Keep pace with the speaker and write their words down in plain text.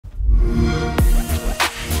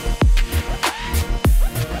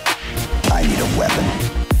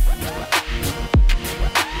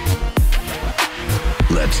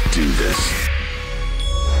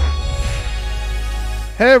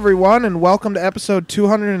Hey everyone, and welcome to episode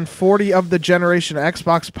 240 of the Generation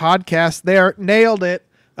Xbox podcast. There, nailed it.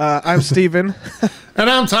 I'm Steven. And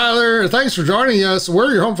I'm Tyler. Thanks for joining us.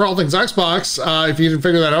 We're your home for all things Xbox. If you didn't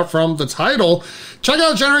figure that out from the title, check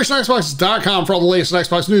out GenerationXbox.com for all the latest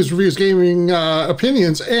Xbox news, reviews, gaming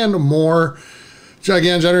opinions, and more.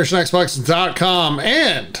 Again, GenerationXbox.com.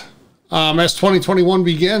 And as 2021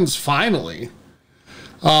 begins, finally,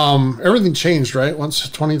 everything changed, right? Once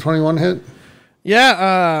 2021 hit?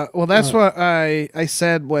 Yeah, well, that's what I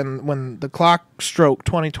said when the clock stroked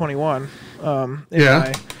 2021.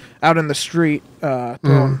 Out in the street,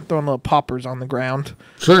 throwing little poppers on the ground.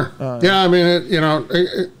 Sure. I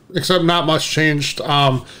mean, except not much changed.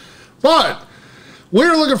 But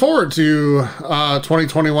we're looking forward to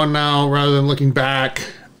 2021 now rather than looking back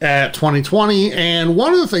at 2020. And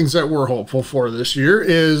one of the things that we're hopeful for this year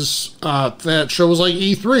is that shows like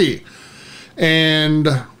E3 and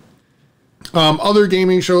other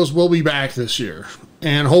gaming shows will be back this year,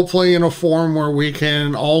 and hopefully in a form where we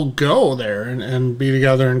can all go there and be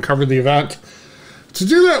together and cover the event. To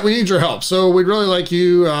do that, we need your help. So we'd really like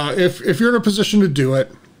you, if you're in a position to do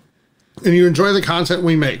it and you enjoy the content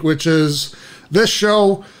we make, which is this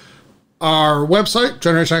show, our website,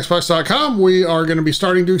 GenerationXbox.com. We are going to be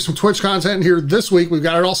starting doing some Twitch content here this week. We've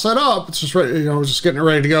got it all set up. It's just ready, we're just getting it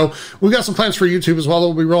ready to go. We've got some plans for YouTube as well that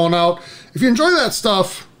we'll be rolling out. If you enjoy that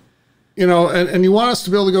stuff, and you want us to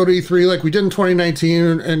be able to go to E3 like we did in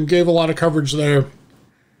 2019 and gave a lot of coverage there,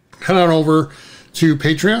 head on over to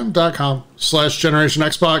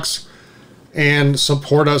patreon.com/GenerationXbox and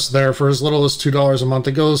support us there for as little as $2 a month.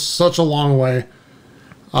 It goes such a long way.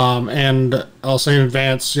 And I'll say in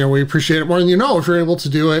advance, we appreciate it more than you know if you're able to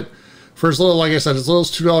do it. For as little, like I said, as little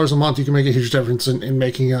as $2 a month, you can make a huge difference in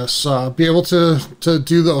making us be able to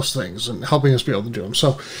do those things and helping us be able to do them.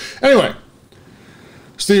 So anyway,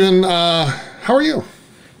 Steven, how are you?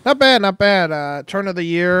 Not bad. Turn of the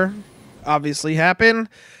year obviously happened.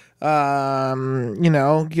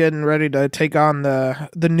 Getting ready to take on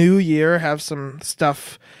the new year, have some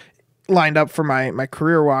stuff lined up for my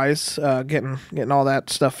career-wise, getting all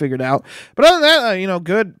that stuff figured out. But other than that,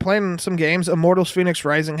 good, playing some games. Immortals Fenyx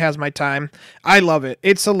Rising has my time. I love it.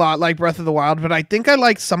 It's a lot like Breath of the Wild, but I think I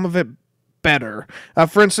like some of it better.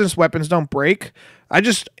 For instance, weapons don't break.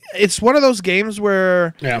 It's one of those games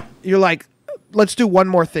where you're like, let's do one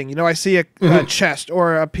more thing. I see a chest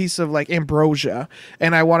or a piece of like ambrosia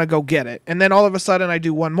and I want to go get it. And then all of a sudden I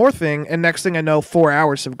do one more thing and next thing I know 4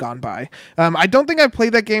 hours have gone by. I don't think I've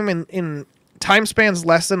played that game in time spans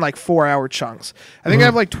less than like 4 hour chunks. I think I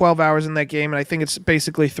have like 12 hours in that game and I think it's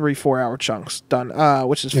basically 3-4 hour chunks done,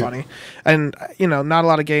 which is funny. And, not a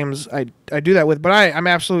lot of games I do that with, but I'm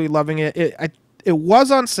absolutely loving it. It was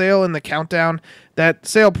on sale in the countdown. That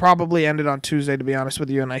sale probably ended on Tuesday, to be honest with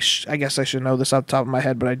you, and I guess I should know this off the top of my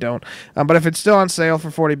head, but I don't. But if it's still on sale for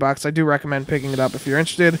 $40, I do recommend picking it up if you're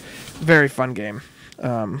interested. Very fun game.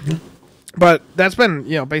 But that's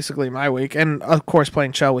been, basically my week, and of course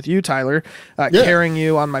playing Chell with you, Tyler, carrying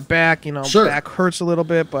you on my back. Sure. Back hurts a little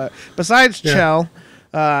bit, but besides Chell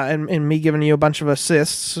and me giving you a bunch of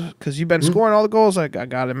assists because you've been scoring all the goals, I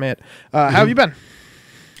gotta admit. How have you been?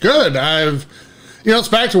 Good. It's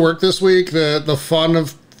back to work this week. The fun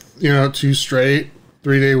of, 2 straight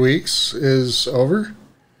 3-day weeks is over.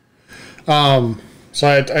 So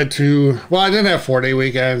I had two, well, I didn't have 4-day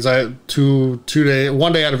weekends. I had 2-day,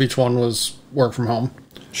 1 day out of each one was work from home.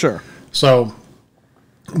 Sure. So,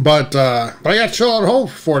 but I got to chill at home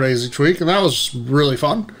for 4 days each week, and that was really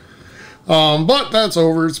fun. But that's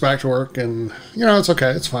over. It's back to work, and it's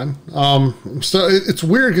okay. It's fine. It's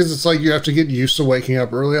weird because it's like you have to get used to waking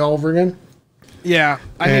up early all over again. Yeah,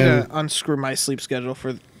 I need to unscrew my sleep schedule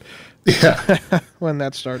for when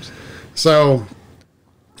that starts. So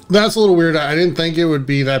that's a little weird. I didn't think it would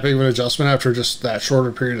be that big of an adjustment after just that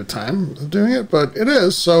shorter period of time of doing it, but it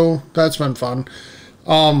is. So that's been fun.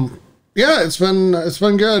 It's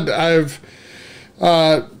been good. I've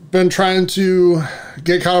been trying to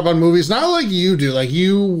get caught up on movies, not like you do. Like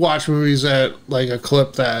you watch movies at like a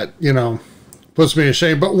clip that puts me to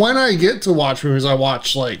shame. But when I get to watch movies, I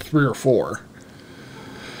watch like 3 or 4.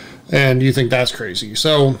 And you think that's crazy.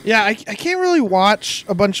 So yeah, I can't really watch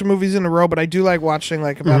a bunch of movies in a row, but I do like watching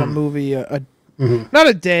like about a movie not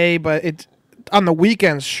a day, but it on the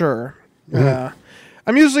weekends, sure.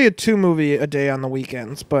 I'm usually a 2 movie a day on the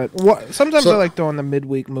weekends, but sometimes I like throwing the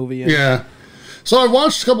midweek movie in. Yeah. So I've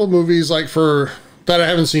watched a couple of movies that I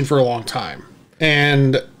haven't seen for a long time.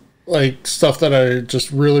 And like stuff that I just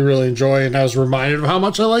really, really enjoy, and I was reminded of how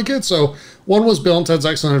much I like it. So one was Bill and Ted's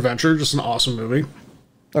Excellent Adventure, just an awesome movie.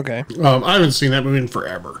 Okay. I haven't seen that movie in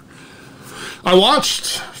forever. I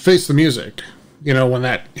watched Face the Music, you know, when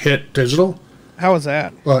that hit digital. How was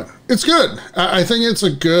that? But it's good. I think it's a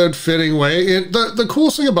good fitting way. The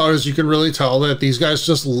coolest thing about it is you can really tell that these guys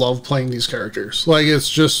just love playing these characters. Like, it's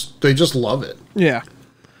just, they just love it. Yeah.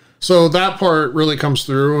 So that part really comes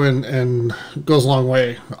through and goes a long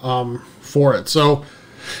way for it. So,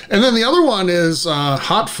 and then the other one is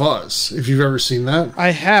Hot Fuzz, if you've ever seen that. I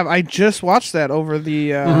have. I just watched that over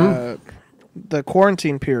the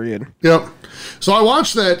quarantine period. Yep. So I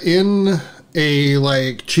watched that in a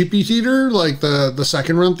like cheapy theater, like the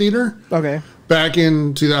second run theater. Okay. Back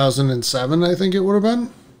in 2007, I think it would have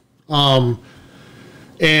been.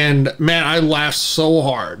 And man, I laughed so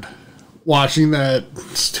hard watching that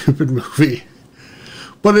stupid movie.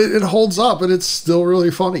 But it holds up and it's still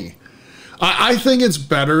really funny. I think it's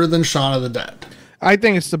better than Shaun of the Dead. I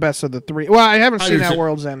think it's the best of the three. Well, I haven't seen At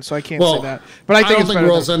World's End, so I can't say that. But I don't think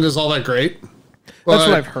World's End is all that great. That's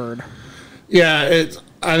what I've heard. Yeah,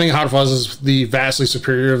 I think Hot Fuzz is the vastly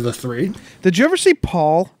superior of the three. Did you ever see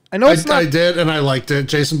Paul? I know it's not. I did, and I liked it.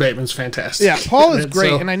 Jason Bateman's fantastic. Yeah, Paul is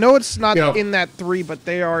great, and I know it's not in that three, but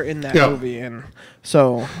they are in that movie, and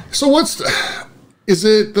so. So is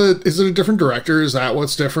it a different director? Is that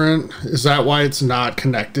what's different? Is that why it's not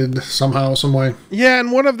connected somehow, some way? Yeah,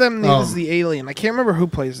 and one of them is the alien. I can't remember who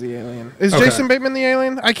plays the alien. Is Jason Bateman the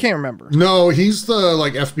alien? I can't remember. No, he's the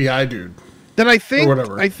like FBI dude. Then I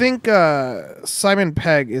think Simon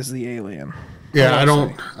Pegg is the alien. Yeah, I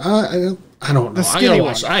don't know.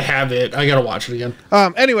 I have it. I gotta watch it again.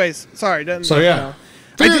 Anyways, sorry. Video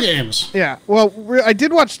games. Yeah. Well, I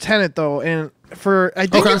did watch Tenet though, and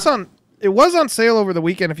it was on sale over the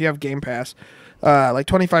weekend if you have Game Pass, like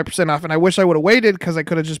 25% off. And I wish I would have waited because I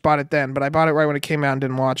could have just bought it then, but I bought it right when it came out and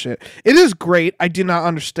didn't watch it. It is great. I do not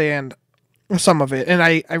understand some of it, and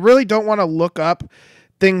I really don't want to look up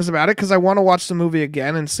things about it because I want to watch the movie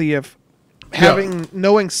again and see if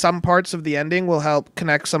knowing some parts of the ending will help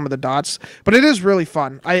connect some of the dots. But it is really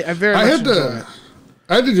fun. I very much enjoy it.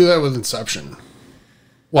 I had to do that with Inception.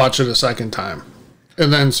 Watch it a second time,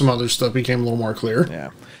 and then some other stuff became a little more clear.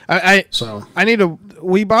 Yeah.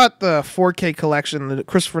 We bought the 4K collection, the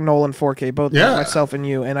Christopher Nolan 4K, both myself and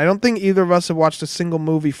you, and I don't think either of us have watched a single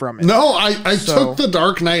movie from it. No, I took The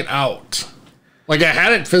Dark Knight out. Like, I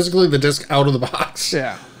had it physically, the disc out of the box.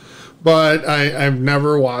 Yeah. But I've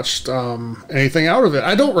never watched anything out of it.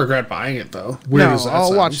 I don't regret buying it, though.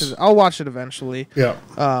 I'll watch it. I'll watch it eventually. Yeah.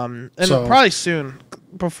 Probably soon,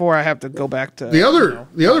 before I have to go back to... The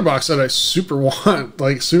other box that I super want,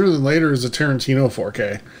 like, sooner than later, is a Tarantino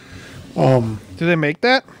 4K. Do they make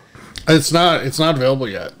that? It's not available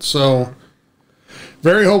yet. So,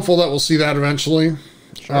 very hopeful that we'll see that eventually.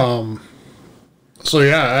 Sure.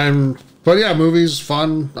 But yeah, movies,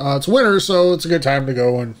 fun. It's winter, so it's a good time to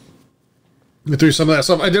go and get through some of that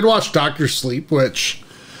stuff. I did watch Doctor Sleep, which,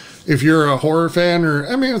 if you're a horror fan,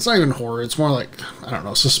 it's not even horror, it's more like, I don't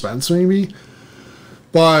know, suspense maybe.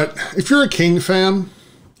 But if you're a King fan,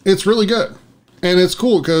 it's really good. And it's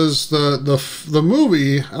cool because the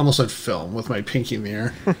movie, I almost said film with my pinky in the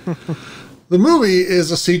air. The movie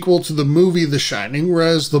is a sequel to the movie The Shining,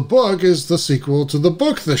 whereas the book is the sequel to the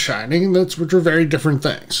book The Shining, which are very different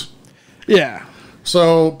things. Yeah.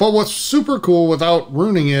 So, but what's super cool without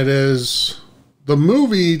ruining it is the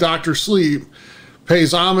movie Doctor Sleep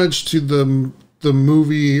pays homage to the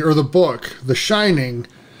movie or the book The Shining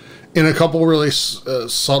in a couple really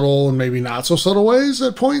subtle and maybe not so subtle ways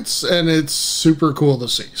at points, and it's super cool to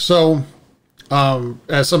see. So,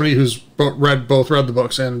 as somebody who's both read the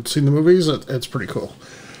books and seen the movies, it's pretty cool.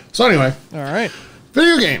 So anyway, all right,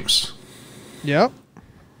 video games. Yep.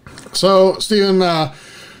 So, Steven,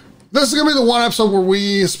 this is going to be the one episode where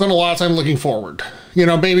we spend a lot of time looking forward.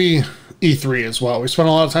 Maybe E3 as well. We spend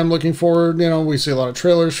a lot of time looking forward. We see a lot of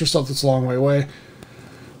trailers for stuff that's a long way away.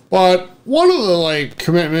 But one of the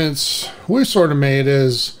commitments we've sort of made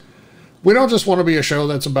is we don't just want to be a show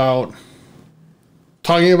that's about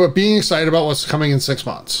talking about being excited about what's coming in 6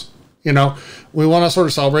 months. We want to sort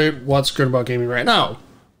of celebrate what's good about gaming right now.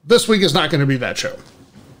 This week is not going to be that show.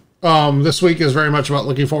 This week is very much about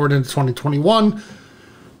looking forward into 2021.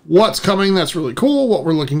 What's coming that's really cool, what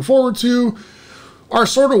we're looking forward to, our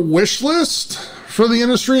sort of wish list for the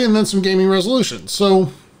industry, and then some gaming resolutions.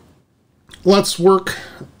 So let's work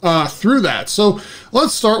through that. So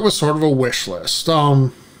let's start with sort of a wish list.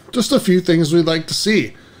 Just a few things we'd like to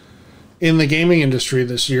see in the gaming industry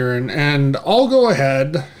this year, and I'll go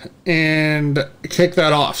ahead and kick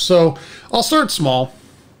that off. So I'll start small.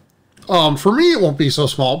 For me, it won't be so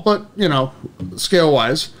small, but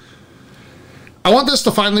scale-wise, I want this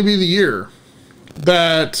to finally be the year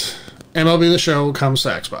that MLB The Show comes to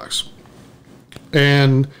Xbox.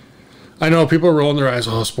 And I know people are rolling their eyes,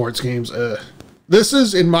 sports games. This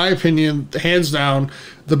is, in my opinion, hands down,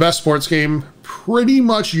 the best sports game pretty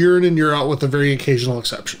much year in and year out with a very occasional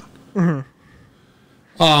exception. Mm-hmm.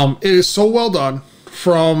 It is so well done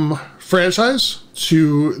from franchise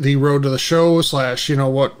to the road to the show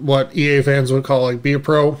 / what EA fans would call like be a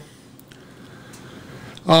pro.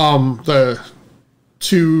 To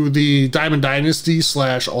the Diamond Dynasty /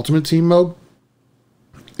 Ultimate Team mode.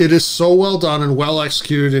 It is so well done and well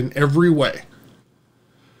executed in every way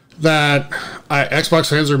that Xbox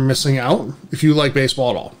fans are missing out if you like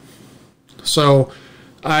baseball at all. So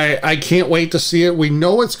I can't wait to see it. We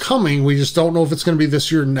know it's coming. We just don't know if it's going to be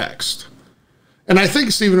this year or next. And I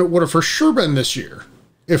think, Steven, it would have for sure been this year,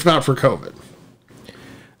 if not for COVID.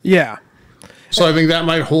 Yeah. So I think that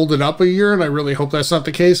might hold it up a year, and I really hope that's not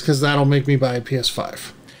the case because that'll make me buy a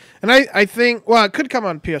PS5. And I think, well, it could come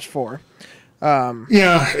on PS4.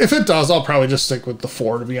 Yeah, if it does, I'll probably just stick with the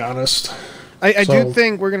 4, to be honest. I do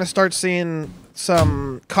think we're going to start seeing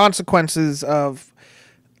some consequences of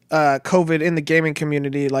COVID in the gaming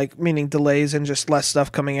community, like meaning delays and just less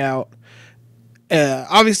stuff coming out.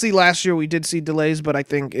 Obviously, last year we did see delays, but I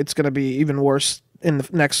think it's going to be even worse in the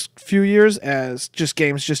next few years as just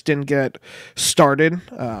games just didn't get started.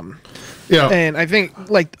 Yeah. And I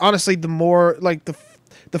think, like, honestly, the more, like, the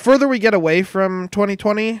further we get away from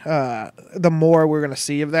 2020, the more we're going to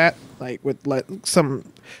see of that, like, with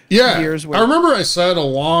some years. I remember I said a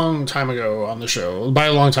long time ago on the show, by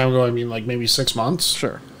a long time ago, I mean, like, maybe 6 months.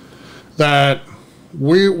 Sure. That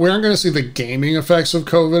we aren't going to see the gaming effects of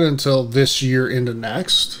COVID until this year into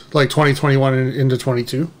next, like 2021 into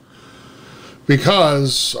 22.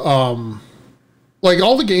 Because, like,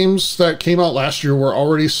 all the games that came out last year were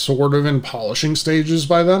already sort of in polishing stages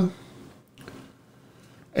by then.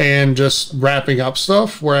 And just wrapping up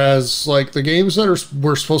stuff. Whereas, like, the games that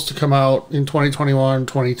were supposed to come out in 2021,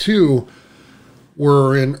 22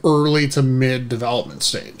 were in early to mid development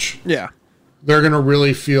stage. Yeah. They're going to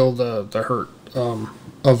really feel the hurt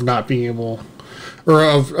of not being able... Or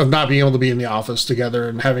of not being able to be in the office together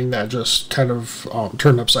and having that just kind of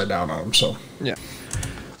turned upside down on them. So yeah.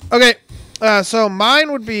 Okay. So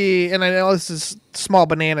mine would be, and I know this is small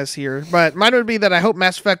bananas here, but mine would be that I hope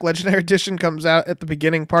Mass Effect Legendary Edition comes out at the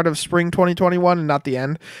beginning part of spring 2021 and not the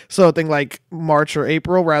end. So I think like March or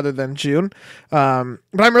April rather than June. But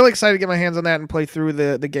I'm really excited to get my hands on that and play through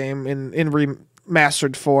the game in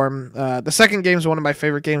remastered form. The second game is one of my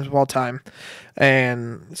favorite games of all time.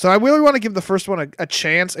 And so I really want to give the first one a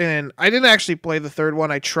chance, and I didn't actually play the third one.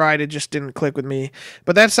 I tried, it just didn't click with me.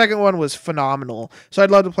 But that second one was phenomenal. So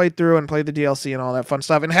I'd love to play through and play the DLC and all that fun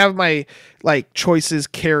stuff and have my like choices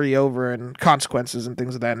carry over and consequences and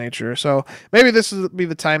things of that nature. So maybe this will be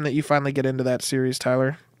the time that you finally get into that series,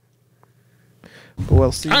 Tyler. But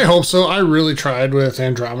we'll see. I hope so. I really tried with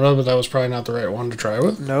Andromeda, but that was probably not the right one to try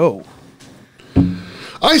with. No.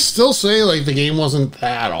 I still say like the game wasn't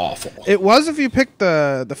that awful. It was if you picked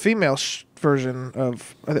the female version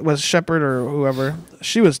of it was Shepard or whoever.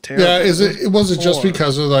 She was terrible. Yeah, was it just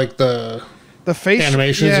because of like the face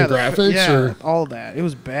animations and graphics or all that? It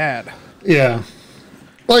was bad. Yeah,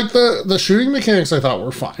 like the shooting mechanics I thought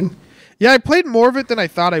were fine. Yeah, I played more of it than I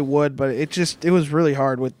thought I would, but it was really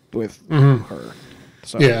hard with her.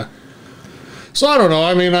 So yeah. So I don't know.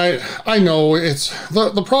 I mean, I know it's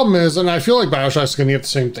the problem is, and I feel like BioShock's going to get the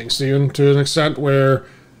same thing, Steven, to an extent where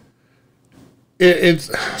it's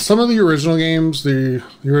some of the original games, the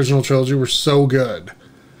original trilogy were so good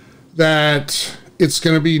that it's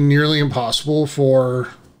going to be nearly impossible for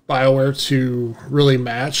BioWare to really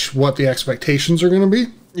match what the expectations are going to be.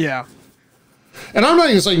 Yeah. And I'm not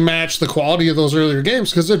even saying match the quality of those earlier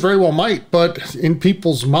games because it very well might, but in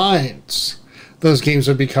people's minds, those games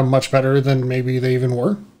have become much better than maybe they even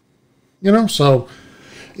were, so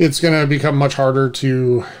it's going to become much harder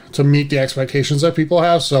to meet the expectations that people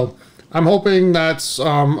have. So I'm hoping that's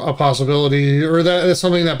a possibility, or that is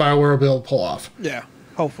something that BioWare will be able to pull off. Yeah,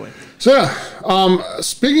 hopefully. So yeah,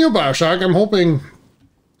 speaking of BioShock, I'm hoping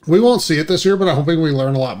we won't see it this year, but I'm hoping we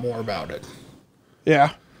learn a lot more about it.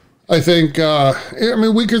 Yeah. I think,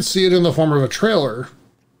 we could see it in the form of a trailer,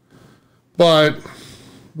 but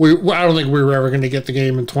I don't think we were ever going to get the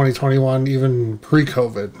game in 2021, even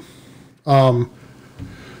pre-COVID.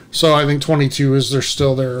 So I think 22 is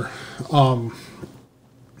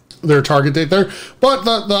their target date there. But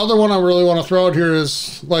the other one I really want to throw out here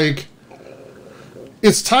is like,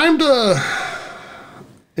 it's time to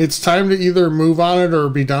either move on it or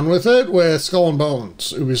be done with it with Skull and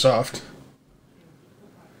Bones, Ubisoft.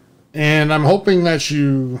 And I'm hoping that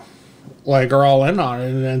you are all in on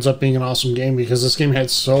it and it ends up being an awesome game because this game had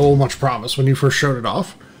so much promise when you first showed it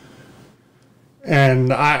off.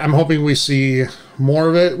 And I'm hoping we see more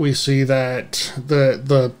of it. We see that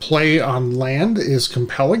the play on land is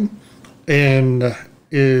compelling and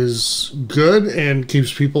is good and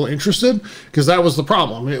keeps people interested, because that was the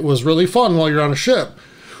problem. It was really fun while you're on a ship.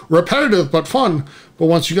 Repetitive, but fun. But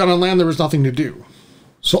once you got on land, there was nothing to do.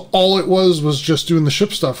 So all it was just doing the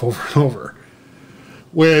ship stuff over and over,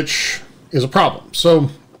 which is a problem. So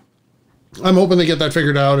I'm hoping they get that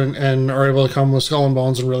figured out and are able to come with Skull and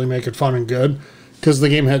Bones and really make it fun and good, because the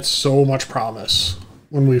game had so much promise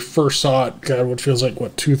when we first saw it. God, what feels like,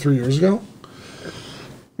 2-3 years ago?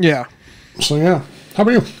 Yeah. So yeah. How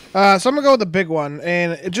about you? So I'm going to go with the big one,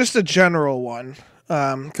 and just a general one,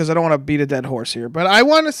 because I don't want to beat a dead horse here. But I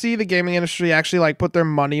want to see the gaming industry actually like put their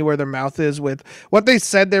money where their mouth is with what they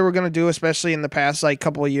said they were going to do, especially in the past like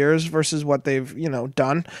couple of years versus what they've,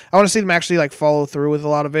 done. I want to see them actually like follow through with a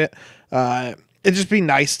lot of it. It'd just be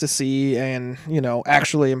nice to see and,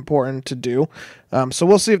 actually important to do. So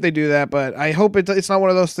we'll see if they do that, but I hope it's not one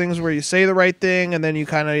of those things where you say the right thing and then you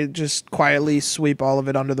kind of just quietly sweep all of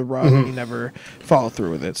it under the rug and you never follow through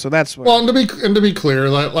with it. So that's what. Well, and to be clear,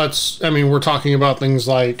 we're talking about things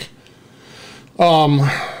like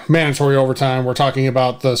mandatory overtime. We're talking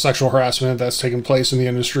about the sexual harassment that's taken place in the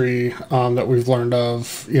industry that we've learned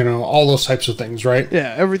of, all those types of things, right?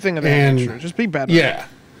 Yeah, everything of that nature. Just be better. Yeah.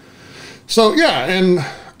 So yeah, and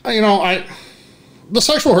the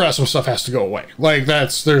sexual harassment stuff has to go away. Like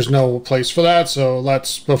there's no place for that. So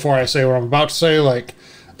before I say what I'm about to say,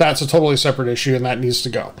 that's a totally separate issue and that needs to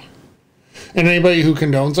go. And anybody who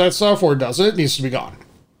condones that stuff or does it needs to be gone.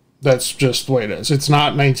 That's just the way it is. It's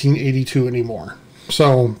not 1982 anymore.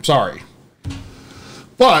 So sorry.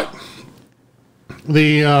 But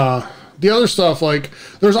the other stuff,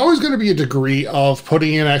 there's always going to be a degree of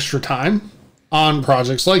putting in extra time on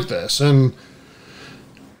projects like this, and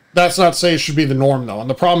that's not to say it should be the norm, though. And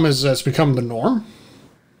the problem is that it's become the norm,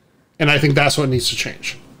 and I think that's what needs to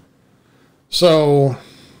change. So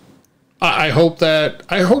I hope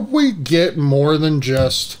we get more than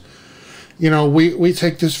just, we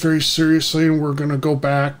take this very seriously and we're going to go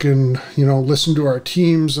back and, listen to our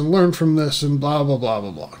teams and learn from this and blah, blah, blah,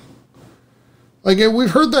 blah, blah.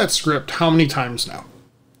 We've heard that script how many times now?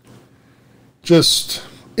 Just,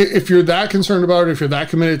 if you're that concerned about it, if you're that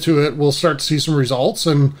committed to it, we'll start to see some results.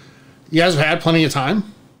 And you guys have had plenty of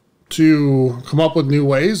time to come up with new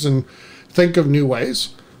ways and think of new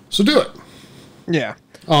ways. So do it. Yeah.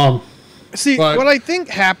 See, what I think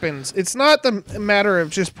happens, it's not the matter of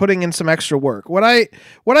just putting in some extra work. What I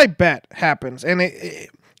bet happens, and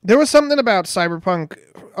there was something about Cyberpunk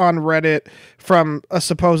on Reddit from a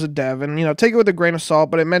supposed dev, and take it with a grain of salt,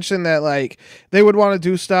 but it mentioned that they would want to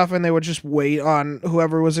do stuff and they would just wait on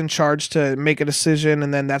whoever was in charge to make a decision,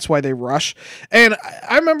 and then that's why they rush. And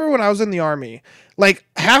I remember when I was in the army,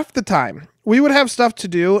 half the time we would have stuff to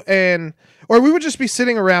do or we would just be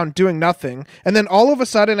sitting around doing nothing. And then all of a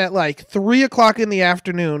sudden at 3 o'clock in the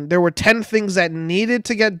afternoon, there were 10 things that needed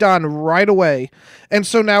to get done right away. And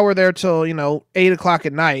so now we're there till, 8 o'clock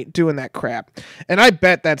at night doing that crap. And I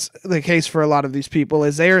bet that's the case for a lot of these people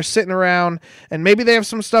is they are sitting around and maybe they have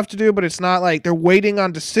some stuff to do, but it's not they're waiting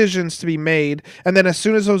on decisions to be made. And then as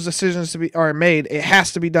soon as those decisions are made, it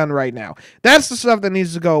has to be done right now. That's the stuff that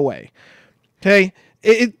needs to go away. Okay.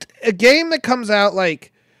 A game that comes out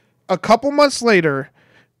a couple months later,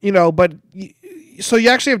 but so you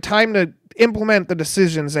actually have time to implement the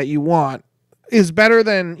decisions that you want is better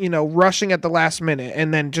than, rushing at the last minute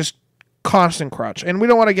and then just constant crutch. And we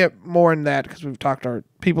don't want to get more in that because we've talked our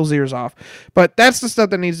people's ears off, but that's the stuff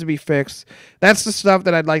that needs to be fixed. That's the stuff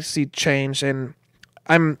that I'd like to see changed. And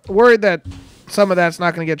I'm worried that some of that's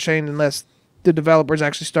not going to get changed unless the developers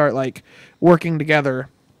actually start working together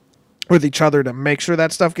with each other to make sure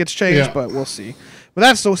that stuff gets changed, yeah. But we'll see. But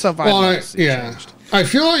that's the stuff I'd like to see changed. I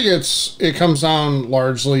feel like it comes down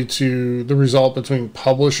largely to the result between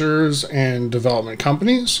publishers and development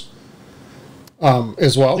companies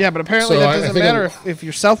as well. Yeah, but apparently that doesn't matter if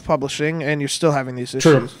you're self-publishing and you're still having these issues.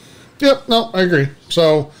 True. Yep, no, I agree.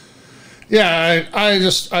 So, yeah,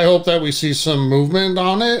 I hope that we see some movement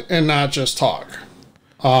on it and not just talk.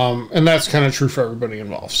 And that's kind of true for everybody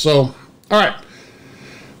involved. So, all right.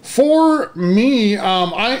 For me,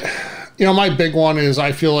 my big one is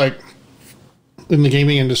I feel like in the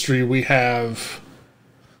gaming industry we've kind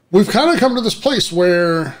of come to this place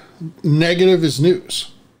where negative is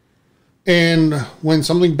news. And when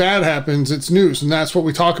something bad happens, it's news. And that's what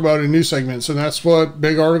we talk about in news segments. And that's what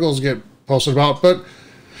big articles get posted about. But,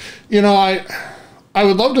 I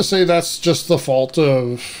would love to say that's just the fault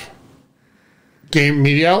of game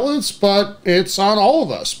media outlets, but it's on all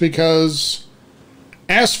of us because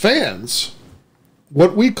as fans,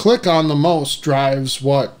 what we click on the most drives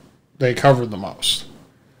what they cover the most.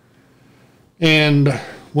 And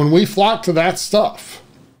when we flock to that stuff,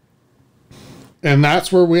 and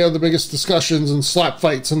that's where we have the biggest discussions and slap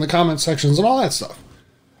fights in the comment sections and all that stuff,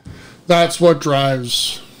 that's what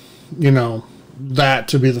drives, that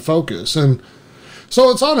to be the focus. And so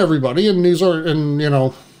it's on everybody, and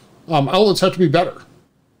outlets have to be better.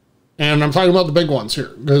 And I'm talking about the big ones here,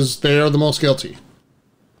 because they are the most guilty.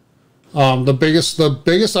 The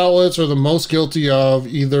biggest outlets are the most guilty of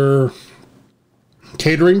either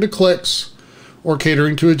catering to clicks or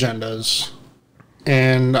catering to agendas.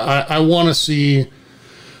 And I want to see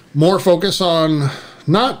more focus on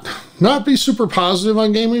not be super positive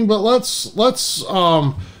on gaming, but let's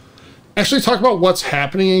actually talk about what's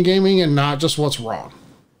happening in gaming and not just what's wrong.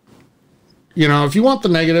 If you want the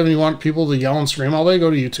negative and you want people to yell and scream all day, go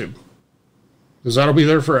to YouTube, because that'll be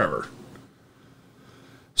there forever.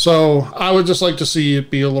 So I would just like to see it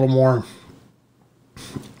be a little more.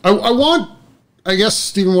 I guess,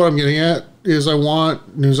 Stephen, what I'm getting at is I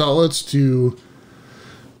want news outlets to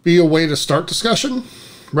be a way to start discussion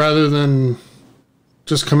rather than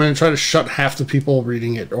just come in and try to shut half the people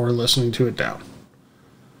reading it or listening to it down.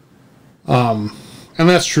 And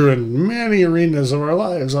that's true in many arenas of our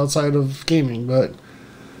lives outside of gaming, but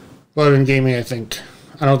in gaming, I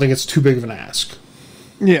don't think it's too big of an ask.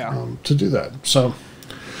 Yeah. To do that. So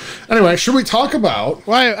anyway, should we talk about?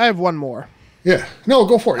 Well, I have one more. Yeah. No,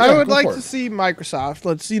 go for it. I would like to see Microsoft.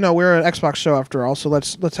 We're an Xbox show after all, so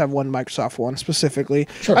let's have one Microsoft one specifically.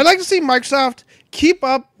 Sure. I'd like to see Microsoft keep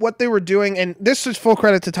up what they were doing, and this is full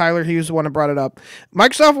credit to Tyler. He was the one who brought it up.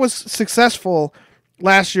 Microsoft was successful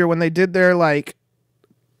last year when they did their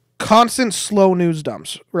constant slow news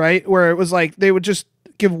dumps, right? Where it was they would just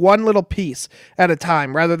give one little piece at a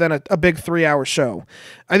time rather than a big 3-hour show.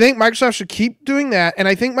 I think Microsoft should keep doing that, and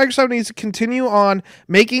I think Microsoft needs to continue on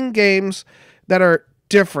making games that are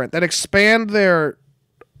different, that expand their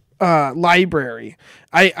library.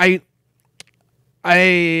 I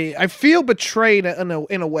feel betrayed in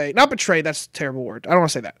a way. Not betrayed, that's a terrible word. I don't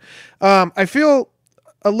want to say that. I feel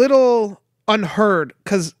a little unheard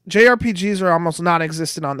because JRPGs are almost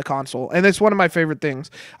non-existent on the console, and it's one of my favorite things.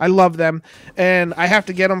 I love them, and I have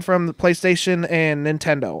to get them from the PlayStation and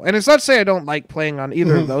Nintendo. And it's not to say I don't like playing on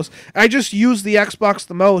either of those. I just use the Xbox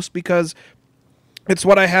the most because it's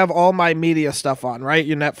what I have all my media stuff on, right?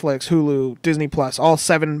 Your Netflix, Hulu, Disney Plus, all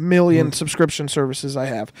 7 million subscription services I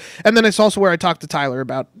have. And then it's also where I talk to Tyler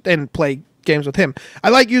about and play games with him. I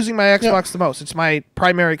like using my Xbox the most. It's my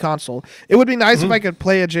primary console. It would be nice if I could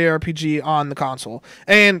play a JRPG on the console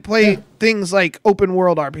and play things like open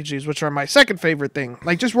world RPGs, which are my second favorite thing,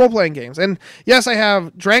 like just role-playing games. And yes, I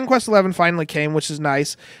have Dragon Quest XI finally came, which is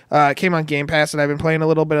nice. It came on Game Pass, and I've been playing a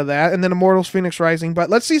little bit of that. And then Immortals Phoenix Rising. But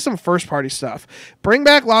let's see some first-party stuff. Bring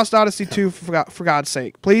back Lost Odyssey 2 for God's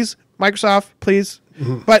sake. Please, Microsoft, please.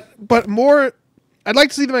 But more, I'd like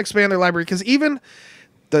to see them expand their library, because even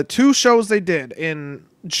the 2 shows they did in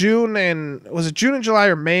June and July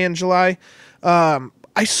or May and July?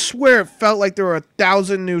 I swear it felt like there were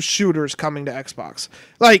 1,000 new shooters coming to Xbox.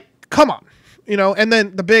 Come on, And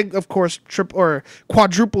then the big, of course,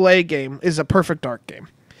 quadruple A game is a Perfect Dark game.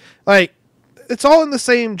 It's all in the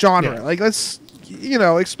same genre. Yeah. Let's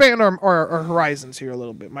expand our horizons here a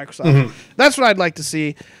little bit, Microsoft. That's what I'd like to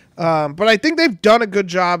see. But I think they've done a good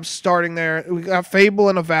job starting there. We got Fable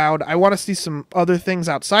and Avowed. I want to see some other things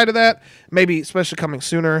outside of that, maybe especially coming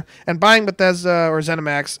sooner. And buying Bethesda or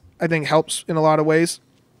ZeniMax, I think, helps in a lot of ways,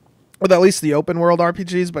 with at least the open world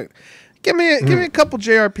RPGs. But give me a couple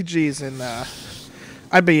JRPGs, and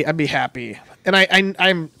I'd be happy. And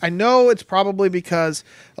I know it's probably because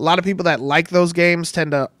a lot of people that like those games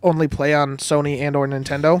tend to only play on Sony and or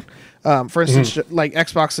Nintendo. For instance, like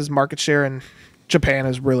Xbox's market share in Japan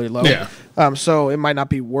is really low. Yeah. So it might not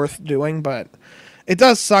be worth doing, but it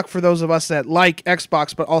does suck for those of us that like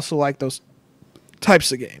Xbox but also like those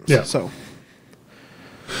types of games. Yeah. So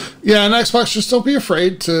yeah, and Xbox, just don't be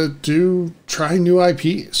afraid to try new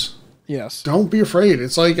IPs. yes. Don't be afraid.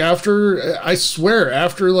 It's I swear,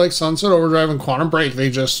 after Sunset Overdrive and Quantum Break, they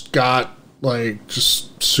just got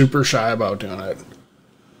just super shy about doing it.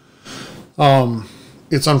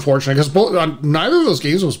 It's unfortunate because neither of those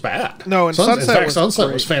games was bad. No, and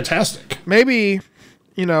Sunset was fantastic. Maybe,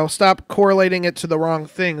 stop correlating it to the wrong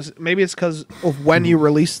things. Maybe it's because of when you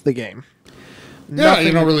released the game. Yeah,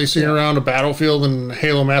 releasing around a Battlefield and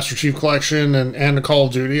Halo Master Chief Collection and a Call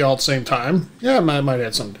of Duty all at the same time. Yeah, it might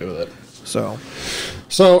have something to do with it.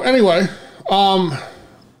 So anyway,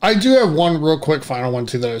 I do have one real quick final one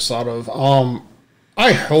too that I just thought of.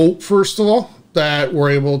 I hope, first of all, that we're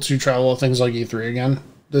able to travel to things like E3 again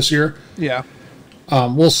this year. Yeah.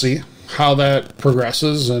 We'll see how that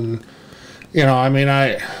progresses, and You know, I mean,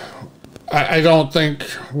 I don't think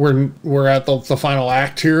we're at the final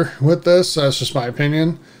act here with this. That's just my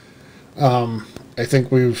opinion. I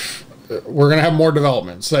think we're going to have more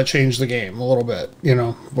developments that change the game a little bit, you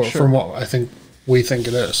know, from what I think we think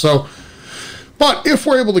it is. So, but if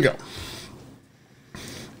we're able to go,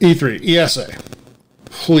 E3, ESA,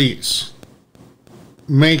 please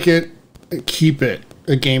keep it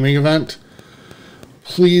a gaming event.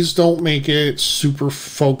 Please don't make it super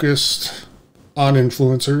focused on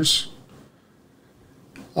influencers.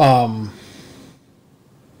 I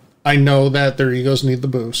know that their egos need the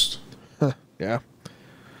boost. Yeah.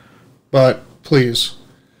 But please.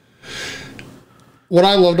 What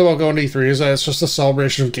I loved about going to E3 is that it's just a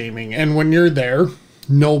celebration of gaming. And when you're there,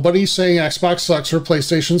 nobody's saying Xbox sucks or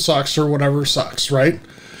PlayStation sucks or whatever sucks, right?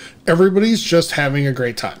 Everybody's just having a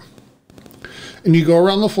great time. And you go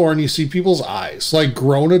around the floor and you see people's eyes, like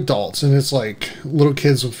grown adults, and it's like little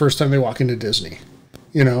kids the first time they walk into Disney,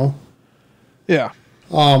 you know? Yeah.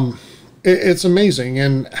 It's amazing,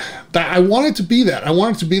 and I want it to be that. I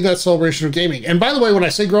want it to be that celebration of gaming. And by the way, when I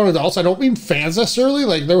say grown adults, I don't mean fans necessarily.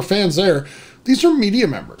 Like, there were fans there. These are media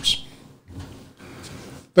members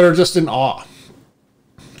that are just in awe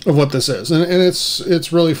of what this is, and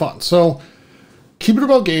it's really fun. So keep it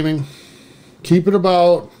about gaming. Keep it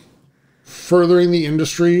about furthering the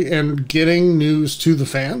industry and getting news to the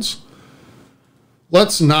fans.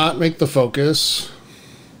 Let's not make the focus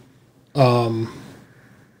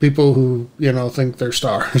people who, you know, think they're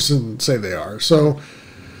stars and say they are. So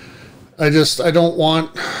I don't want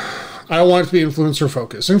it to be influencer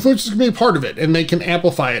focused. Influencers can be a part of it, and they can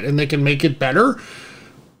amplify it, and they can make it better,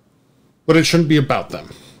 but it shouldn't be about them.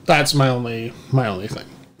 That's my only thing.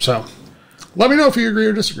 So let me know if you agree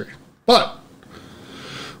or disagree. But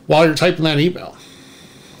while you're typing that email,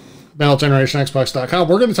 mail@generationxbox.com,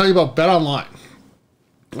 we're going to tell you about BetOnline.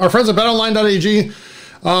 Our friends at betonline.ag,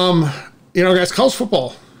 you know, guys, college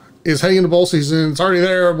football is heading into bowl season. It's already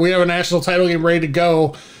there. We have a national title game ready to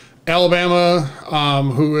go. Alabama,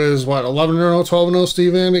 who is, 11-0, 12-0,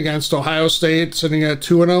 Steven, against Ohio State, sitting at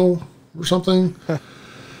 2-0 or something.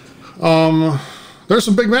 There's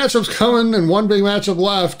some big matchups coming and one big matchup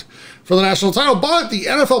left for the national title, but the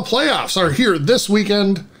NFL playoffs are here this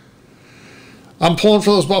weekend. I'm pulling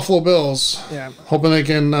for those Buffalo Bills. Yeah. Hoping they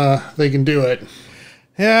can do it.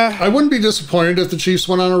 Yeah. I wouldn't be disappointed if the Chiefs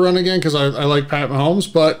went on a run again because I like Pat Mahomes,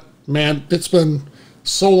 but man, it's been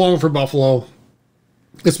so long for Buffalo.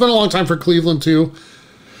 It's been a long time for Cleveland too,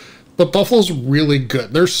 but Buffalo's really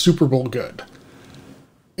good. They're Super Bowl good.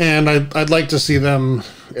 And I'd like to see them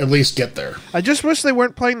at least get there. I just wish they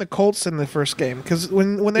weren't playing the Colts in the first game, because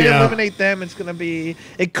when they eliminate them,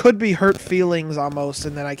 it could be hurt feelings almost,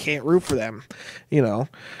 and then I can't root for them, you know.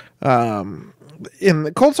 And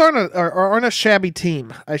the Colts aren't a shabby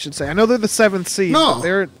team, I should say. I know they're the 7th seed, but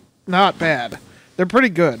they're not bad. They're pretty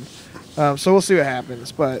good. So we'll see what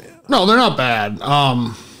happens. But no, they're not bad.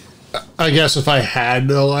 I guess if I had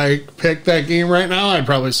to pick that game right now, I'd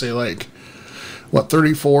probably say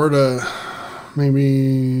 34 to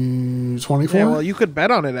maybe 24. Yeah, well, you could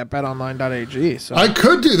bet on it at betonline.ag. So I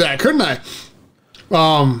could do that, couldn't I?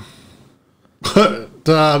 But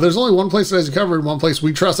there's only one place that has you covered, one place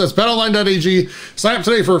we trust. That's betonline.ag. Sign up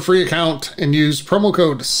today for a free account and use promo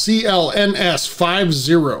code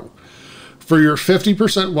CLNS50 for your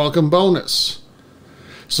 50% welcome bonus.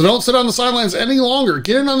 So don't sit on the sidelines any longer.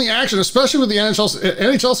 Get in on the action, especially with the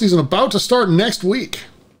NHL season about to start next week.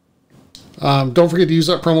 Don't forget to use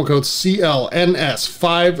that promo code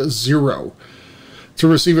CLNS50 to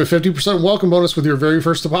receive a 50% welcome bonus with your very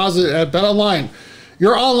first deposit at BetOnline,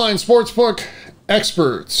 your online sportsbook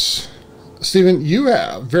experts. Steven, you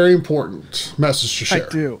have a very important message to share.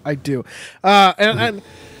 I do. And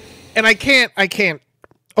I can't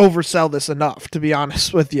oversell this enough, to be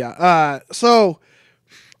honest with you. So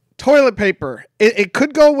toilet paper, it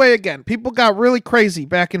could go away again. People got really crazy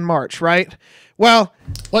back in March, right? Well,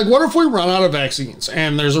 what if we run out of vaccines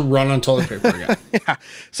and there's a run on toilet paper again? Yeah.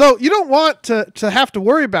 So you don't want to have to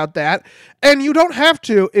worry about that. And you don't have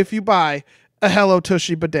to if you buy a Hello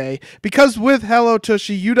Tushy bidet, because with Hello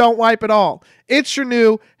Tushy, you don't wipe at all. It's your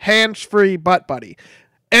new hands-free butt buddy.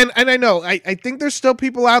 And I know, I think there's still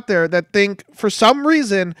people out there that think for some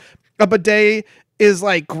reason a bidet is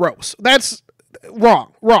gross. That's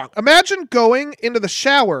wrong. Imagine going into the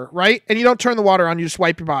shower, right? And you don't turn the water on, you just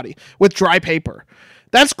wipe your body with dry paper.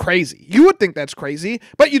 That's crazy. You would think that's crazy,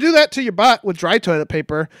 but you do that to your butt with dry toilet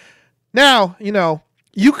paper. Now,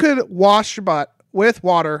 you could wash your butt with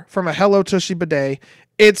water from a Hello Tushy bidet.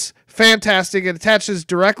 It's fantastic. It attaches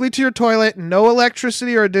directly to your toilet. No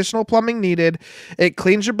electricity or additional plumbing needed. It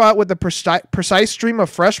cleans your butt with a precise stream of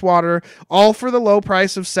fresh water, all for the low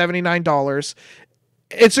price of $79.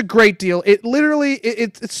 It's a great deal. It literally,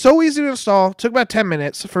 it's so easy to install. It took about 10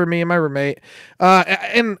 minutes for me and my roommate.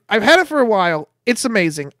 And I've had it for a while. It's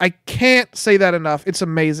amazing. I can't say that enough. It's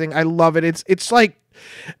amazing. I love it. It's like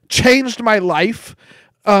changed my life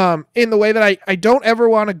in the way that I don't ever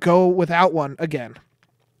want to go without one again.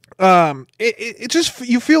 It just,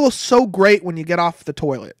 you feel so great when you get off the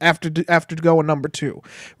toilet after going number 2,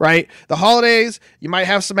 right? The holidays, you might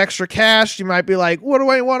have some extra cash. You might be like, what do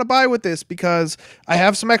I want to buy with this? Because I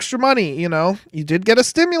have some extra money, you know, you did get a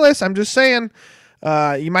stimulus. I'm just saying,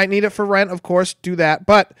 you might need it for rent, of course, do that.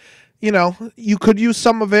 But, you know, you could use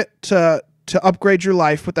some of it to upgrade your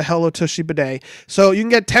life with the Hello Tushy bidet. So you can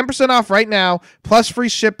get 10% off right now, plus free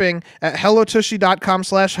shipping at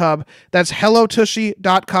hellotushy.com/hub. That's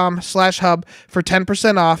hellotushy.com/hub for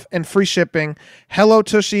 10% off and free shipping.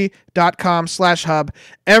 hellotushy.com/hub.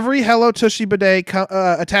 Every Hello Tushy bidet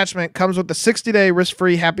attachment comes with a 60-day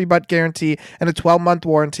risk-free happy butt guarantee and a 12-month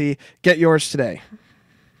warranty. Get yours today.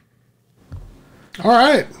 All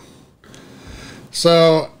right.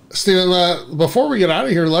 So, Steven, before we get out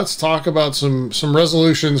of here, let's talk about some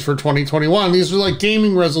resolutions for 2021. These are like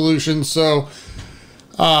gaming resolutions. So,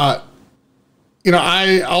 you know,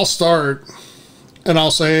 I'll start and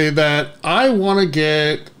I'll say that I want to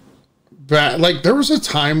get back. Like, there was a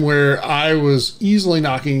time where I was easily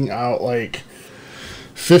knocking out like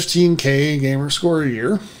 15K gamer score a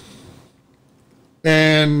year.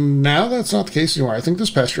 And now that's not the case anymore. I think this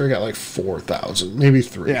past year I got like 4,000, maybe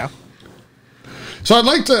 3. Yeah. So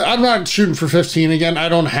I'm not shooting for 15 again. I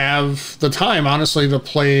don't have the time, honestly, to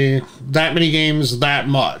play that many games that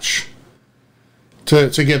much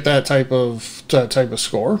to get that type of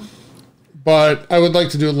score. But I would like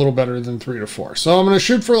to do a little better than 3 to 4. So I'm going to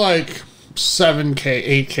shoot for like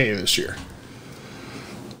 7K, 8K this year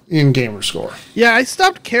in gamer score. Yeah, I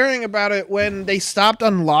stopped caring about it when they stopped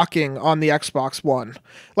unlocking on the Xbox One.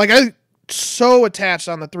 Like, I so attached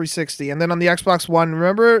on the 360, and then on the Xbox One,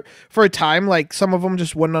 remember for a time, like, some of them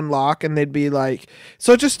just wouldn't unlock, and they'd be like,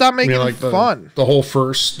 so it just stopped making it fun. The whole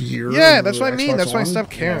first year. Yeah, that's what I mean. That's why I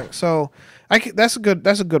stopped caring. Yeah. So that's a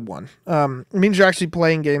good one. It means you're actually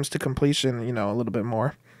playing games to completion, you know, a little bit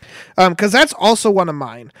more. Because that's also one of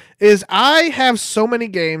mine, is I have so many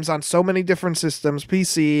games on so many different systems,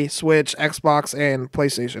 PC, Switch, Xbox, and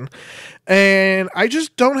PlayStation, and I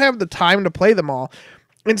just don't have the time to play them all.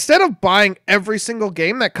 Instead of buying every single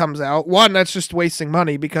game that comes out, one, that's just wasting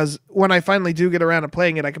money, because when I finally do get around to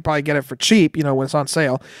playing it, I could probably get it for cheap, you know, when it's on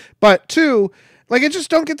sale. But two, like, I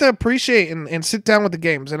just don't get to appreciate and sit down with the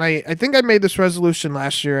games. And I think I made this resolution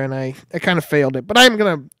last year, and I kind of failed it. But I'm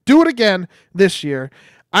going to do it again this year.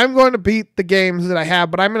 I'm going to beat the games that I have,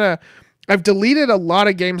 but I've deleted a lot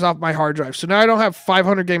of games off my hard drive. So now I don't have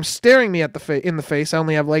 500 games staring me at in the face. I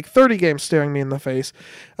only have like 30 games staring me in the face.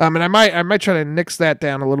 And I might try to nix that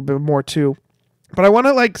down a little bit more too. But I want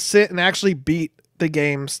to like sit and actually beat the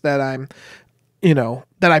games that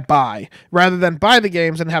that I buy, rather than buy the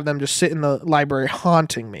games and have them just sit in the library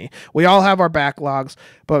haunting me. We all have our backlogs,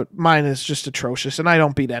 but mine is just atrocious, and I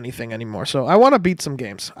don't beat anything anymore. So I want to beat some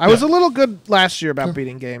games. I was a little good last year about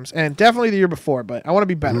beating games, and definitely the year before, but I want to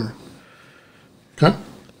be better. Okay.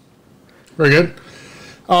 Very good.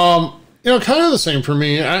 You know, kind of the same for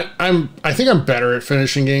me. I think I'm better at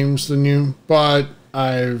finishing games than you, but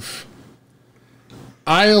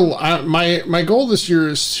my goal this year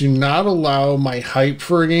is to not allow my hype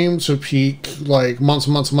for a game to peak like months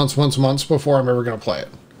before I'm ever going to play it.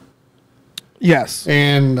 Yes.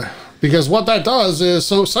 And because what that does is,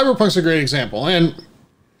 so Cyberpunk's a great example, and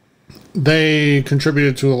they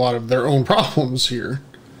contributed to a lot of their own problems here.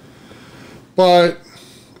 But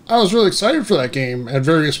I was really excited for that game at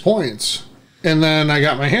various points. And then I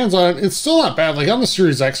got my hands on it. It's still not bad. Like, on the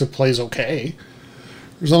Series X, it plays okay.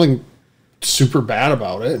 There's nothing super bad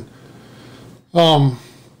about it.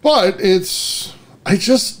 But I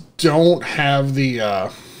just don't have the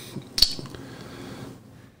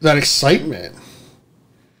that excitement.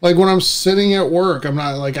 Like, when I'm sitting at work, I'm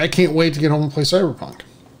not like, I can't wait to get home and play Cyberpunk.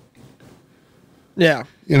 Yeah.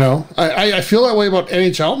 You know, I feel that way about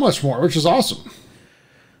NHL much more, which is awesome.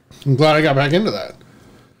 I'm glad I got back into that.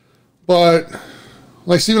 But,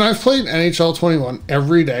 like, Steven, I've played NHL 21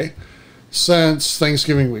 every day since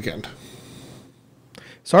Thanksgiving weekend.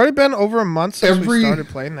 It's already been over a month since we started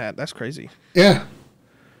playing that. That's crazy. Yeah.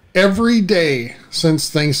 Every day since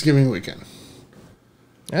Thanksgiving weekend.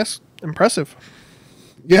 That's impressive.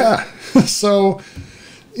 Yeah. So,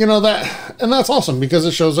 you know, that's awesome because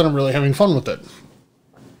it shows that I'm really having fun with it.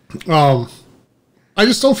 I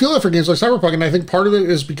just don't feel that for games like Cyberpunk, and I think part of it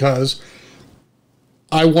is because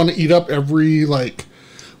I want to eat up every like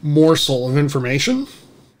morsel of information.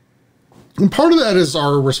 And part of that is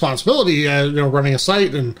our responsibility, running a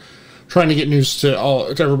site and trying to get news to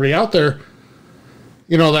everybody out there.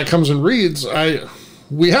 You know, that comes and reads.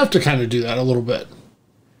 We have to kind of do that a little bit.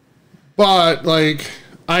 But like,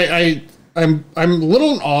 I'm a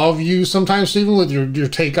little in awe of you sometimes, Stephen, with your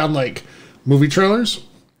take on like movie trailers.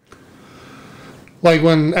 Like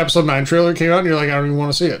when Episode 9 trailer came out, and you're like, I don't even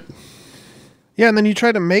want to see it. Yeah, and then you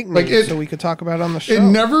tried to make me like so we could talk about it on the show. It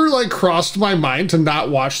never like crossed my mind to not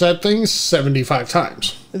watch that thing 75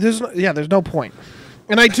 times. There's no point.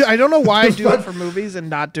 And I don't know why I do it for movies and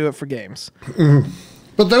not do it for games. Mm-hmm.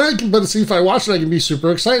 But then but see, if I watch it, I can be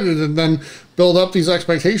super excited and then build up these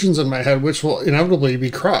expectations in my head, which will inevitably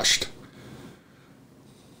be crushed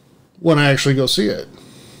when I actually go see it.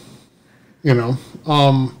 You know,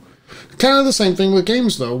 kind of the same thing with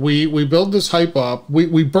games, though. We build this hype up,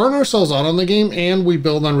 we burn ourselves out on the game, and we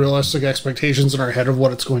build unrealistic expectations in our head of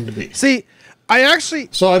what it's going to be. See,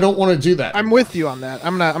 so I don't want to do that. I'm with you on that.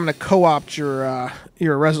 I'm gonna co-opt your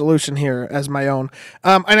resolution here as my own.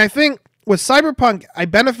 And I think with Cyberpunk,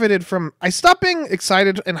 I stopped being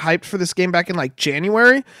excited and hyped for this game back in like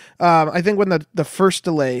January. I think when the first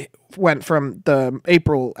delay went from the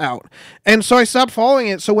April out, and so I stopped following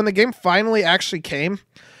it. So when the game finally actually came,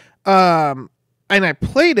 and I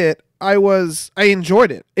played it, I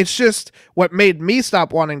enjoyed it. It's just what made me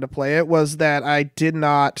stop wanting to play it was that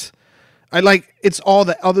it's all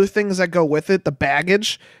the other things that go with it, the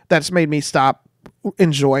baggage that's made me stop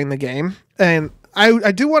enjoying the game. And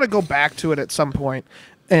I do want to go back to it at some point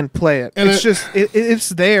and play it. And it's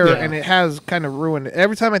there, yeah. And it has kind of ruined it.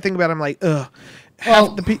 Every time I think about it, I'm like, ugh.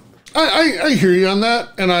 I hear you on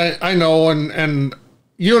that, and I know, and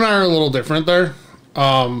you and I are a little different there,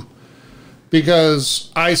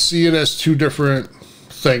 because I see it as two different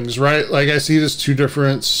things, right? Like I see it as two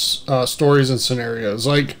different stories and scenarios.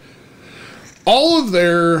 Like all of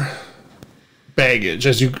their baggage,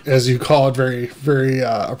 as you call it, very very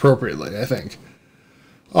appropriately, I think,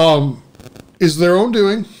 is their own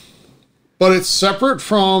doing, but it's separate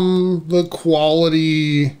from the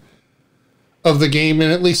quality of the game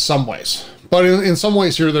in at least some ways. But in some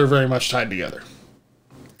ways here, they're very much tied together.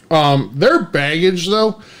 Their baggage,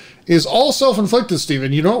 though, is all self-inflicted,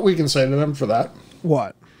 Stephen. You know what we can say to them for that?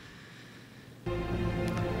 What?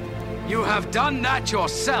 You have done that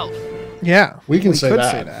yourself. Yeah. We could say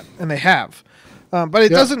that. And they have. But it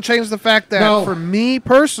doesn't change the fact that for me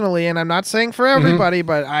personally, and I'm not saying for everybody,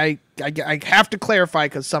 but I have to clarify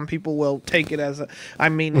because some people will take it as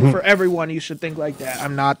for everyone you should think like that.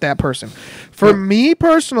 I'm not that person. For me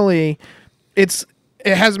personally, it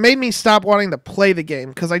has made me stop wanting to play the game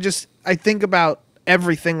because I think about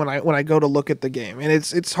everything when I go to look at the game, and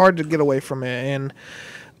it's hard to get away from it. And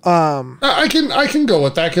I can go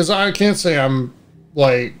with that because I can't say I'm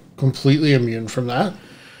like completely immune from that.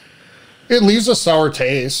 It leaves a sour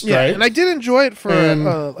taste, right? And I did enjoy it for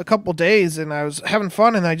a couple days, and I was having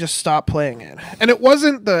fun, and I just stopped playing it. And it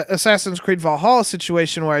wasn't the Assassin's Creed Valhalla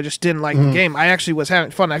situation where I just didn't like the game. I actually was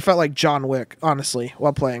having fun. I felt like John Wick, honestly,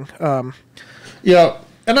 while playing. Yeah,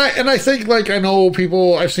 and I think like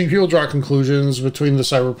I've seen people draw conclusions between the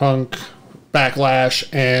Cyberpunk backlash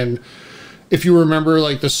and if you remember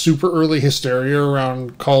like the super early hysteria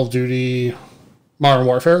around Call of Duty Modern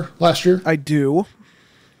Warfare last year. I do.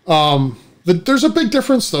 There's a big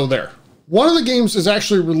difference though there. One of the games is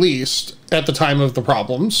actually released at the time of the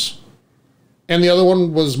problems, and the other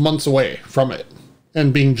one was months away from it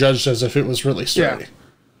and being judged as if it was released already.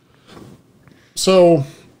 So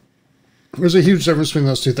there's a huge difference between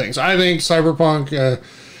those two things. I think Cyberpunk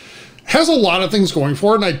has a lot of things going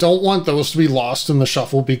for it, and I don't want those to be lost in the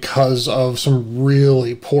shuffle because of some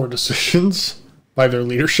really poor decisions by their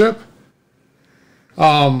leadership.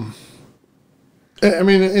 I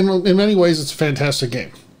mean, in many ways, it's a fantastic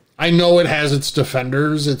game. I know it has its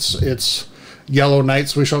defenders, its Yellow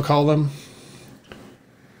Knights, we shall call them,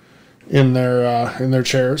 in their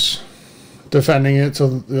chairs, defending it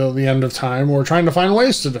till the end of time, or trying to find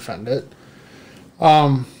ways to defend it.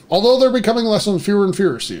 Although they're becoming fewer and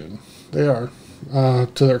fewer, Stephen. They are,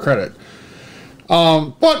 to their credit.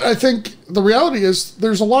 But I think the reality is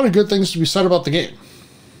there's a lot of good things to be said about the game.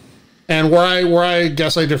 And where I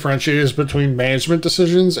guess I differentiate is between management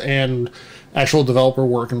decisions and actual developer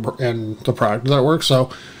work and the product that works. So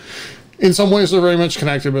in some ways they're very much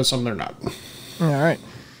connected, but some they're not. All right.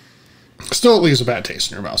 Still, it leaves a bad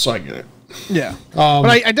taste in your mouth, so I get it. Yeah. But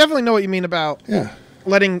I definitely know what you mean about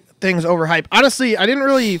letting things overhype. Honestly, I didn't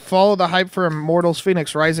really follow the hype for Immortals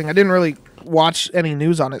Phoenix Rising. I didn't really watch any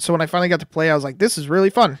news on it. So when I finally got to play, I was like, this is really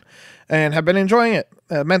fun and have been enjoying it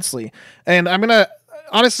immensely. And I'm going to,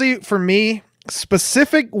 honestly, for me,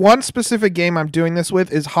 one specific game I'm doing this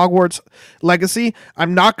with is Hogwarts Legacy.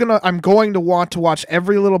 I'm going to want to watch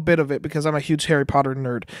every little bit of it because I'm a huge Harry Potter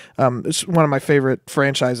nerd. It's one of my favorite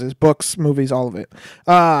franchises, books, movies, all of it.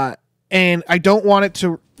 And I don't want it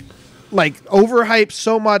to like overhype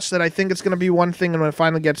so much that I think it's going to be one thing, and when it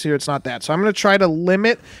finally gets here, it's not that. So I'm going to try to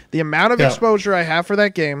limit the amount of exposure I have for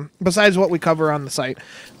that game, besides what we cover on the site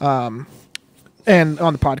and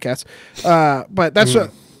on the podcast. But that's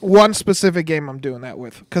one specific game I'm doing that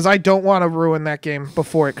with, because I don't want to ruin that game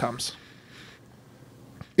before it comes.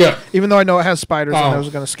 Yeah. Even though I know it has spiders, and those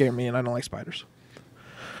are going to scare me, and I don't like spiders.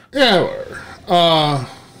 Yeah.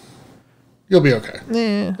 You'll be okay.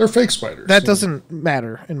 Yeah. They're fake spiders. That doesn't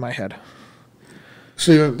matter in my head.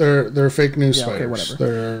 See, they're fake news spiders. Okay,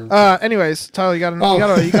 whatever. Anyways, Tyler, you got a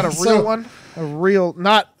real one? A real,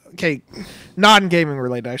 non-gaming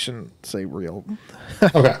related. I shouldn't say real.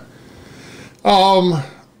 Okay.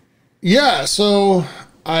 Yeah, so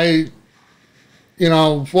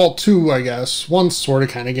two, I guess. One's sort of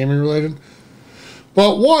kind of gaming related.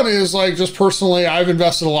 But one is like just personally, I've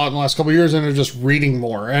invested a lot in the last couple of years into just reading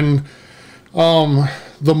more. And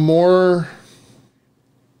the more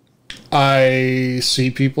I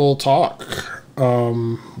see people talk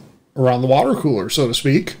around the water cooler, so to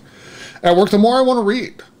speak, at work, the more I want to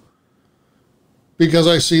read. Because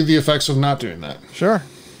I see the effects of not doing that. Sure.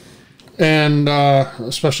 And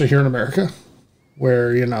especially here in America,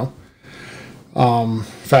 where,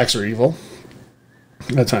 facts are evil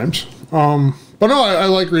at times. But no, I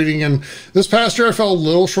like reading. And this past year, I fell a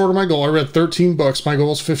little short of my goal. I read 13 books. My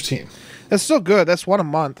goal is 15. That's still good. That's one a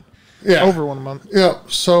month. Yeah. Over one a month. Yeah.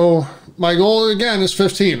 So my goal, again, is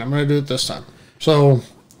 15. I'm going to do it this time. So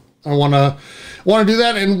I want to do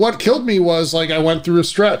that. And what killed me was, like, I went through a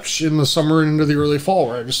stretch in the summer and into the early fall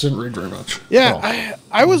where I just didn't read very much. Yeah,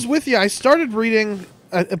 I was with you. I started reading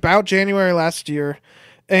about January last year,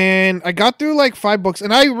 and I got through like 5 books.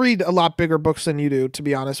 And I read a lot bigger books than you do, to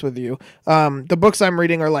be honest with you. The books I'm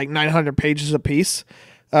reading are like 900 pages a piece.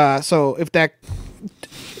 So if that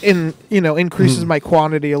increases my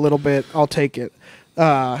quantity a little bit, I'll take it.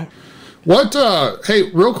 Hey,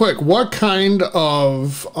 real quick, what kind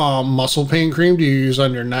of muscle pain cream do you use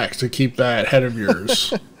on your neck to keep that head of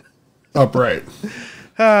yours upright?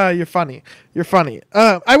 You're funny.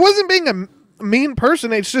 I wasn't being a mean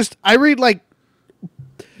person. It's just I read like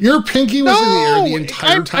your pinky was in the air the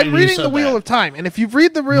entire time. I'm reading The Wheel of Time, and if you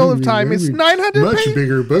read The Wheel of Time, it's 900 pages. Much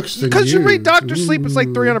bigger books than you. Because you read Dr. Sleep, it's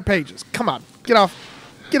like 300 pages. Come on, get out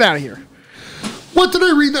of here. What did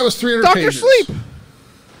I read that was 300 pages? Dr. Sleep.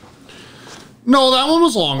 No, that one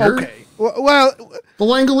was longer. Okay. Well, The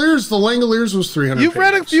Langoliers was 300 you've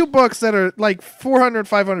read a few books that are like 400,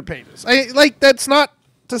 500 pages. That's not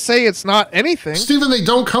to say it's not anything. Stephen, they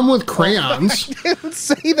don't come with crayons. I didn't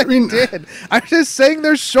say that they did. I'm just saying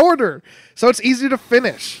they're shorter, so it's easier to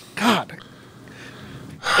finish. God.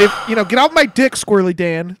 Get out my dick, Squirrely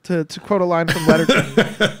Dan, to quote a line from Letterkenny.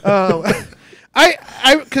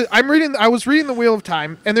 I was reading The Wheel of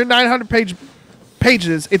Time, and they're 900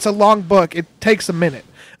 pages. It's a long book. It takes a minute.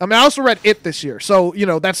 I also read It this year, so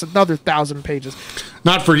that's another 1,000 pages.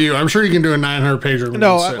 Not for you. I'm sure you can do a 900-pager.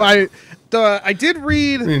 No, I did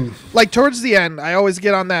read like towards the end. I always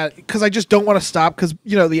get on that because I just don't want to stop because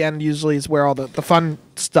the end usually is where all the fun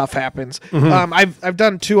stuff happens. Mm-hmm. I've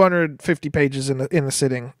done 250 pages in a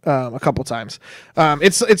sitting a couple times.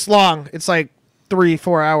 It's long. It's like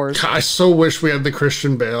 3-4 hours. God, I so wish we had the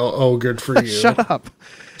Christian Bale. Oh, good for you. Shut up.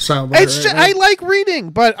 Soundbite I like reading,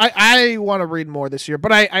 but I want to read more this year.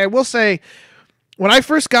 But I will say, when I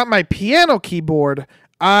first got my piano keyboard,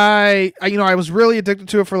 I was really addicted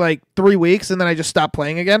to it for like 3 weeks, and then I just stopped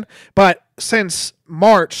playing again. But since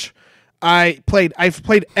March, I've played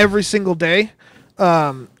every single day,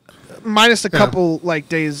 minus a couple like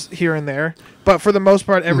days here and there. But for the most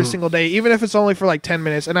part, every single day, even if it's only for like 10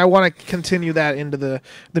 minutes. And I want to continue that into the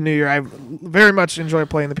new year. I very much enjoy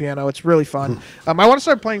playing the piano. It's really fun. I want to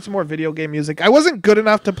start playing some more video game music. I wasn't good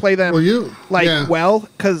enough to play them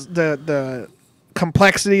because the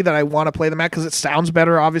complexity that I want to play them at, because it sounds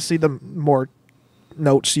better, obviously, the more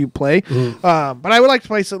notes you play. But I would like to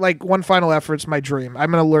play like One Final Effort's my dream. I'm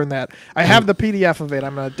going to learn that. I have the PDF of it.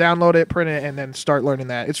 I'm going to download it, print it, and then start learning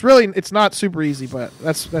that. It's not super easy, but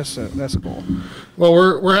that's a goal. Well,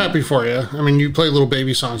 we're happy for you. I mean, you play little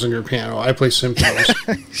baby songs on your piano. I play symphonies.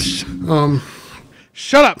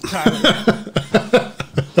 Shut up, Tyler.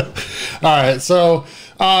 All right, so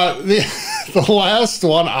the the last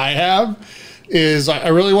one I have is I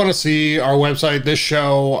really want to see our website, this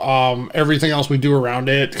show, everything else we do around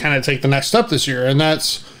it, kind of take the next step this year, and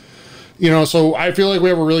that's, so I feel like we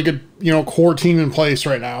have a really good, core team in place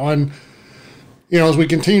right now, and as we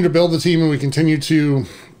continue to build the team and we continue to,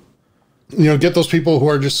 get those people who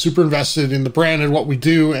are just super invested in the brand and what we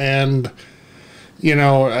do, and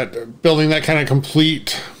building that kind of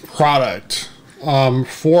complete product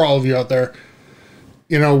for all of you out there.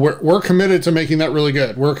 We're committed to making that really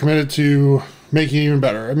good. We're committed to making it even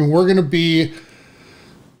better. I mean, we're going to be,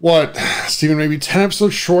 Steven, maybe 10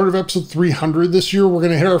 episodes short of episode 300 this year. We're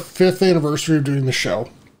going to hit our 5th anniversary of doing the show.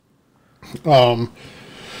 5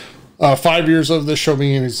 years of this show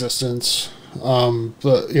being in existence. The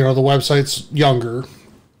website's younger.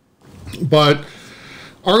 But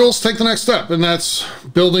our goal is to take the next step, and that's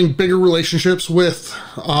building bigger relationships with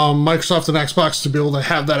Microsoft and Xbox to be able to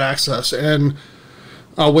have that access, and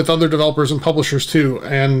with other developers and publishers too,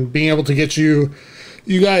 and being able to get you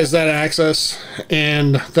guys that access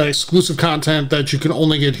and that exclusive content that you can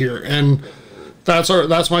only get here. And that's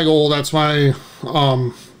my goal. That's my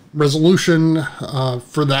resolution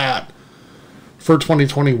for that for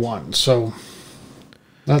 2021. So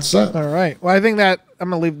that's it. All right. Well, I think that I'm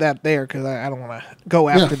going to leave that there because I don't want to go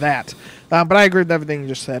after that. But I agree with everything you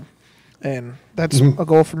just said. And that's a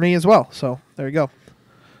goal for me as well. So there you go.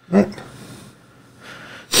 All right.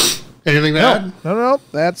 Anything to add? No.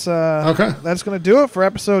 That's okay. That's going to do it for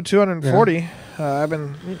episode 240. Yeah. I've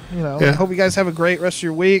been, I hope you guys have a great rest of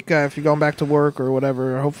your week. If you're going back to work or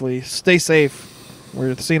whatever, hopefully stay safe.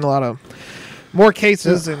 We're seeing a lot of more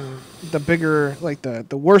cases, and the bigger, like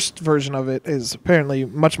the worst version of it is apparently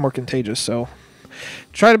much more contagious. So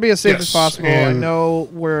try to be as safe as possible. I know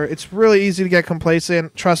it's really easy to get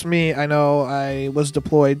complacent. Trust me, I know I was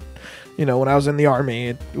deployed, when I was in the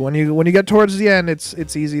Army. When you get towards the end,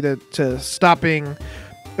 it's easy to stop being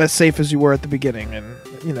as safe as you were at the beginning, and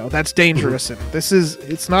that's dangerous. And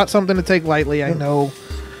it's not something to take lightly. I know.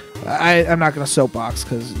 I'm not going to soapbox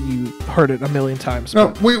because you heard it a million times.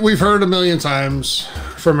 No, we've heard a million times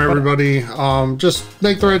from everybody. Just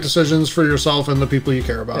make the right decisions for yourself and the people you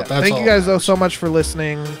care about. That's Thank you guys, though, so much for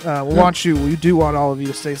listening. We do want all of you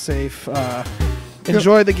to stay safe.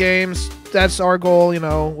 Enjoy the games. That's our goal.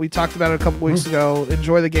 We talked about it a couple weeks ago.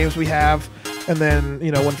 Enjoy the games we have. And then,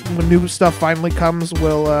 when new stuff finally comes,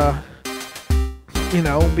 we'll,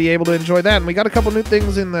 be able to enjoy that. And we got a couple new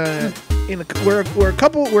things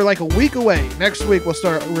we're like a week away. Next week we'll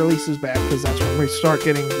start releases back because that's when we start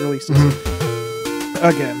getting releases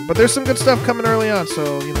again. But there's some good stuff coming early on,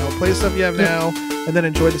 so play the stuff you have now, and then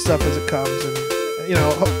enjoy the stuff as it comes. And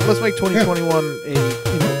let's make 2021 a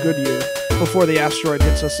good year before the asteroid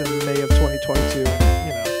hits us in May of 2022.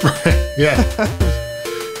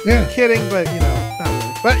 Yeah. Kidding, but not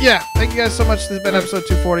really. But yeah, thank you guys so much. This has been episode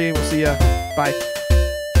 240. We'll see ya. Bye.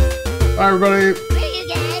 Bye, everybody.